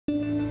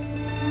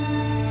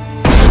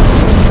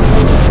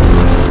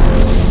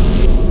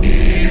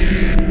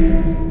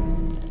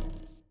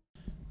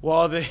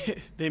Well,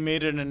 they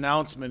made an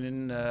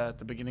announcement at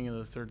the beginning of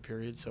the third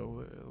period,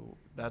 so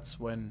that's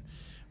when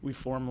we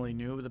formally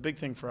knew. The big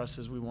thing for us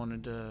is we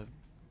wanted to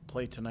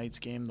play tonight's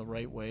game the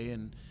right way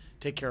and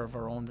take care of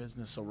our own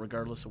business. So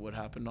regardless of what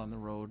happened on the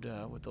road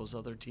with those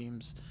other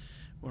teams,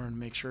 we wanted to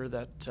make sure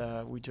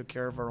that we took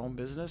care of our own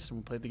business and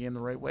we played the game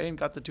the right way and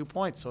got the 2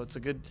 points. So it's a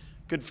good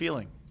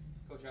feeling.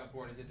 Coach, how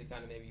important is it to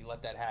kind of maybe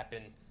let that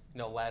happen?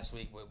 Last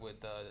week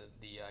with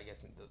I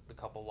guess the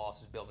couple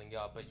losses building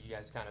up, but you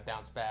guys kind of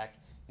bounced back.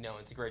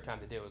 It's a great time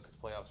to do it because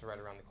playoffs are right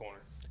around the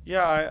corner.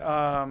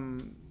 Yeah,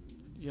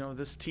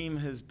 this team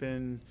has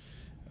been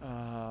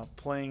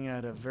playing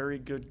at a very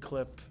good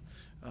clip,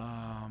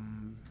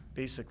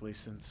 basically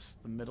since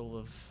the middle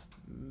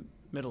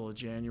of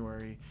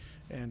January,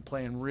 and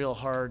playing real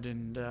hard.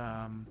 And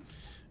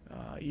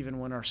even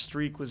when our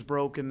streak was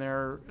broken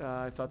there,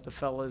 I thought the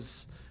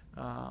fellas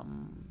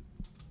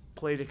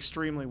played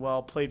extremely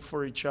well, played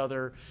for each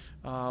other.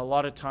 A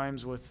lot of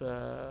times with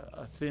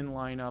a thin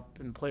lineup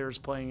and players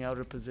playing out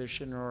of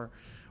position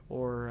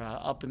or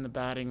up in the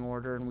batting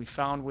order, and we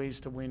found ways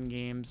to win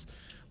games.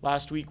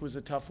 Last week was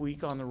a tough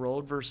week on the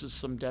road versus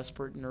some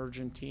desperate and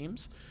urgent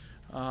teams.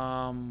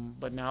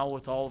 But now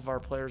with all of our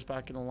players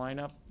back in the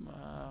lineup,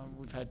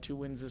 we've had 2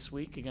 wins this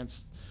week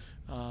against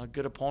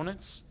good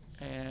opponents,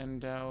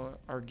 and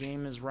our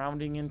game is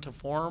rounding into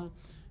form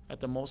at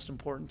the most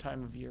important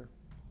time of year.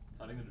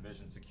 Having the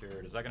division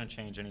secured, is that going to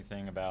change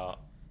anything about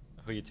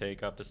who you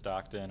take up to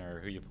Stockton or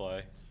who you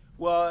play?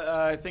 Well,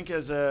 I think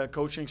as a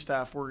coaching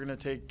staff, we're going to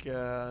take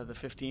the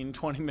 15,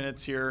 20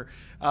 minutes here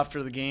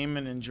after the game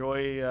and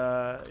enjoy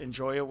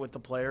it with the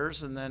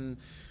players, and then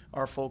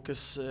our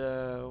focus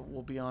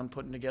will be on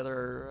putting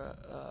together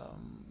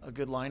a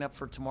good lineup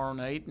for tomorrow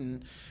night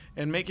and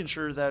making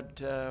sure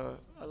that,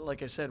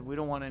 like I said, we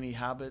don't want any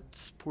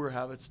poor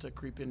habits to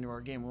creep into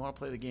our game. We want to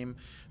play the game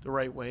the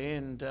right way,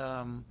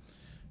 and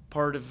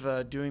part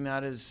of doing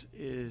that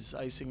is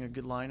icing a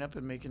good lineup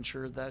and making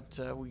sure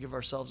that we give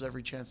ourselves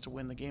every chance to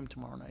win the game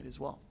tomorrow night as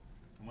well.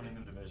 Winning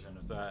the division,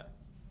 is that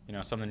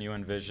something you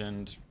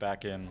envisioned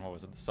back in,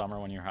 the summer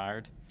when you were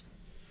hired?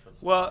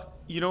 Well,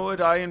 you know what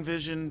I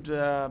envisioned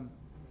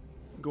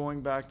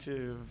going back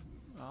to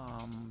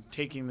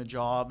taking the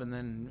job and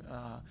then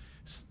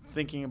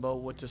thinking about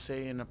what to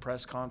say in a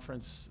press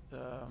conference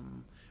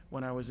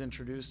when I was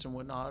introduced and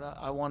whatnot.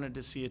 I wanted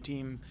to see a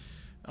team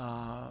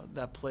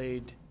that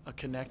played a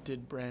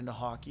connected brand of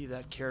hockey,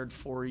 that cared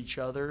for each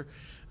other,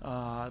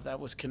 that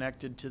was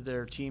connected to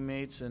their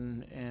teammates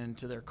and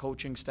to their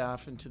coaching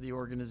staff and to the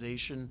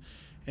organization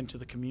and to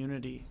the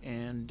community.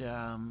 And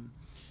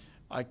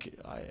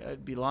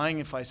I'd be lying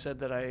if I said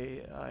that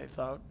I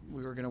thought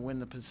we were going to win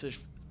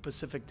the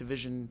Pacific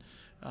Division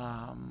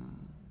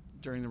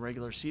during the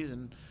regular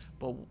season.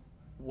 But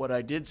what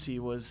I did see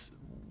was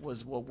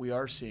what we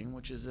are seeing,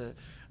 which is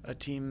a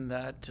team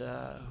that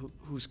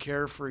whose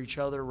care for each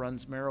other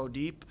runs marrow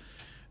deep.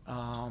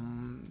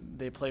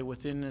 They play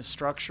within a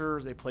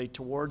structure. They play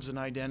towards an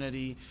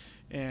identity.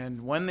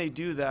 And when they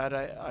do that,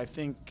 I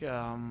think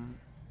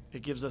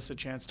it gives us a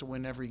chance to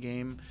win every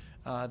game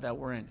that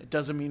we're in. It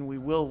doesn't mean we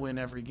will win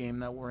every game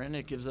that we're in.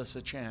 It gives us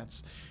a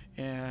chance.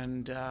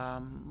 And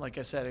like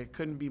I said, I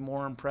couldn't be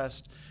more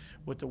impressed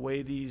with the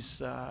way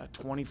these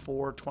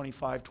 24,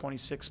 25,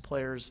 26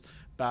 players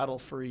battle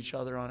for each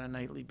other on a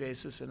nightly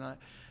basis. And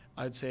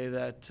I'd say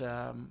that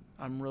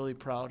I'm really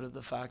proud of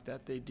the fact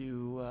that they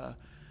do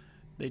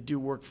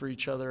work for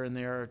each other, and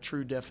they are a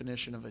true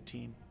definition of a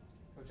team.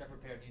 Coach, how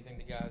prepared do you think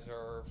the guys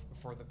are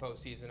for the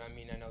postseason? I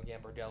mean, I know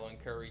Gambardella and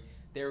Curry,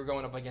 they were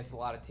going up against a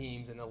lot of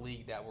teams in the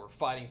league that were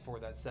fighting for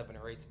that 7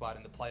 or 8 spot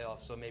in the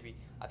playoffs, so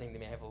I think they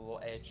may have a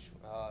little edge,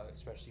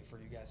 especially for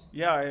you guys.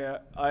 Yeah,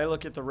 I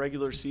look at the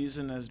regular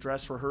season as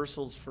dress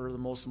rehearsals for the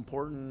most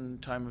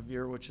important time of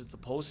year, which is the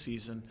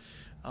postseason.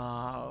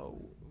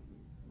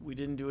 We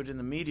didn't do it in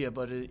the media,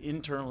 but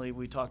internally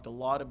we talked a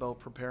lot about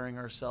preparing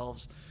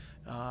ourselves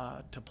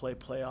to play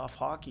playoff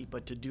hockey,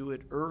 but to do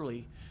it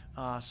early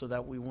so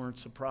that we weren't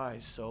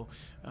surprised. So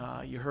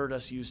you heard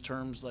us use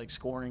terms like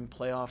scoring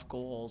playoff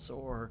goals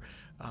or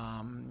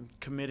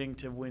committing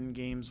to win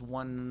games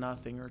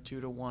 1-0 or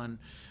 2-1,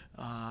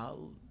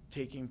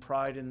 taking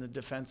pride in the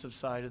defensive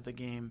side of the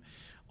game.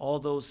 All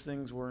those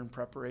things were in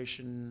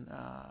preparation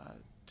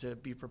to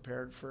be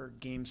prepared for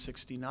Game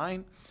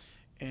 69,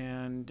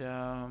 and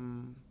I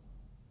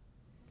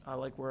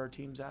like where our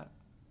team's at.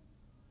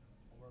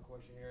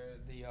 Question here.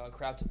 The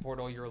crowd support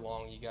all year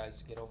long. You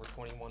guys get over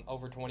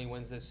 20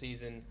 wins this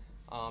season.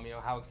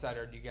 How excited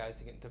are you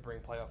guys to bring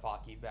playoff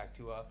hockey back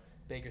to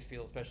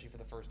Bakersfield, especially for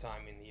the first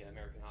time in the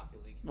American Hockey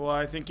League? Well,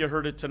 I think you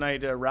heard it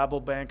tonight.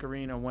 Rabobank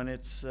Arena, when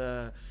it's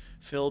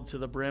filled to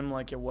the brim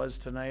like it was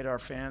tonight, our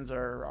fans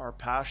are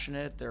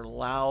passionate. They're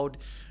loud.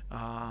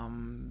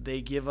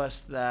 They give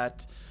us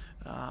that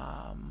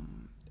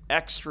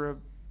extra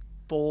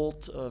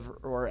bolt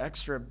or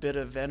extra bit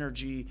of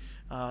energy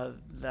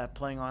that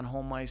playing on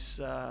home ice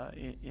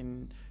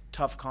in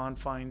tough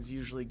confines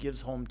usually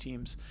gives home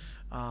teams.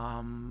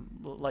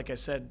 Like I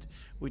said,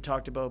 we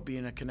talked about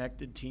being a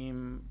connected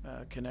team,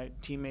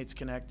 teammates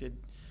connected,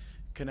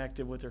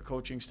 connected with their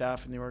coaching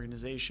staff and the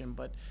organization.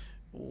 But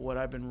what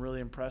I've been really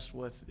impressed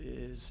with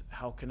is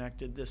how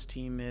connected this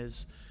team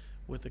is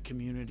with the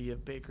community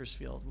of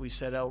Bakersfield. We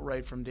set out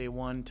right from day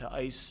one to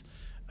ice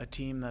a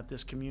team that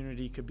this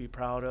community could be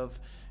proud of,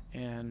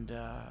 and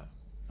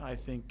I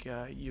think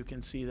you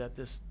can see that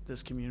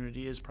this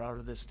community is proud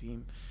of this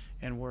team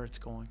and where it's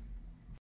going.